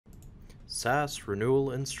SAS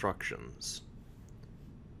Renewal Instructions.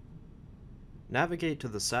 Navigate to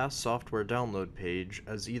the SAS software download page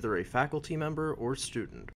as either a faculty member or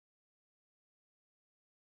student.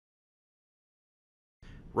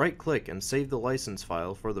 Right-click and save the license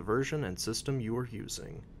file for the version and system you are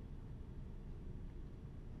using.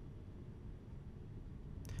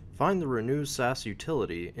 Find the Renew SAS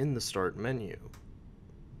utility in the Start menu.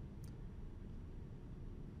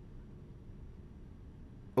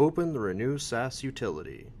 Open the Renew SAS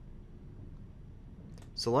utility.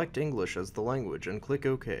 Select English as the language and click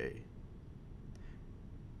OK.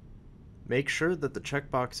 Make sure that the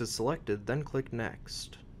checkbox is selected, then click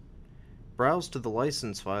Next. Browse to the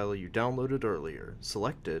license file you downloaded earlier,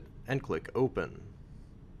 select it, and click Open.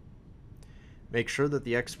 Make sure that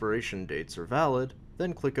the expiration dates are valid,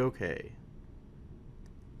 then click OK.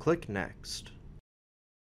 Click Next.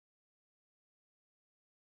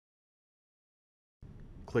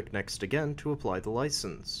 Click Next again to apply the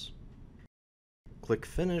license. Click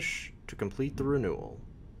Finish to complete the renewal.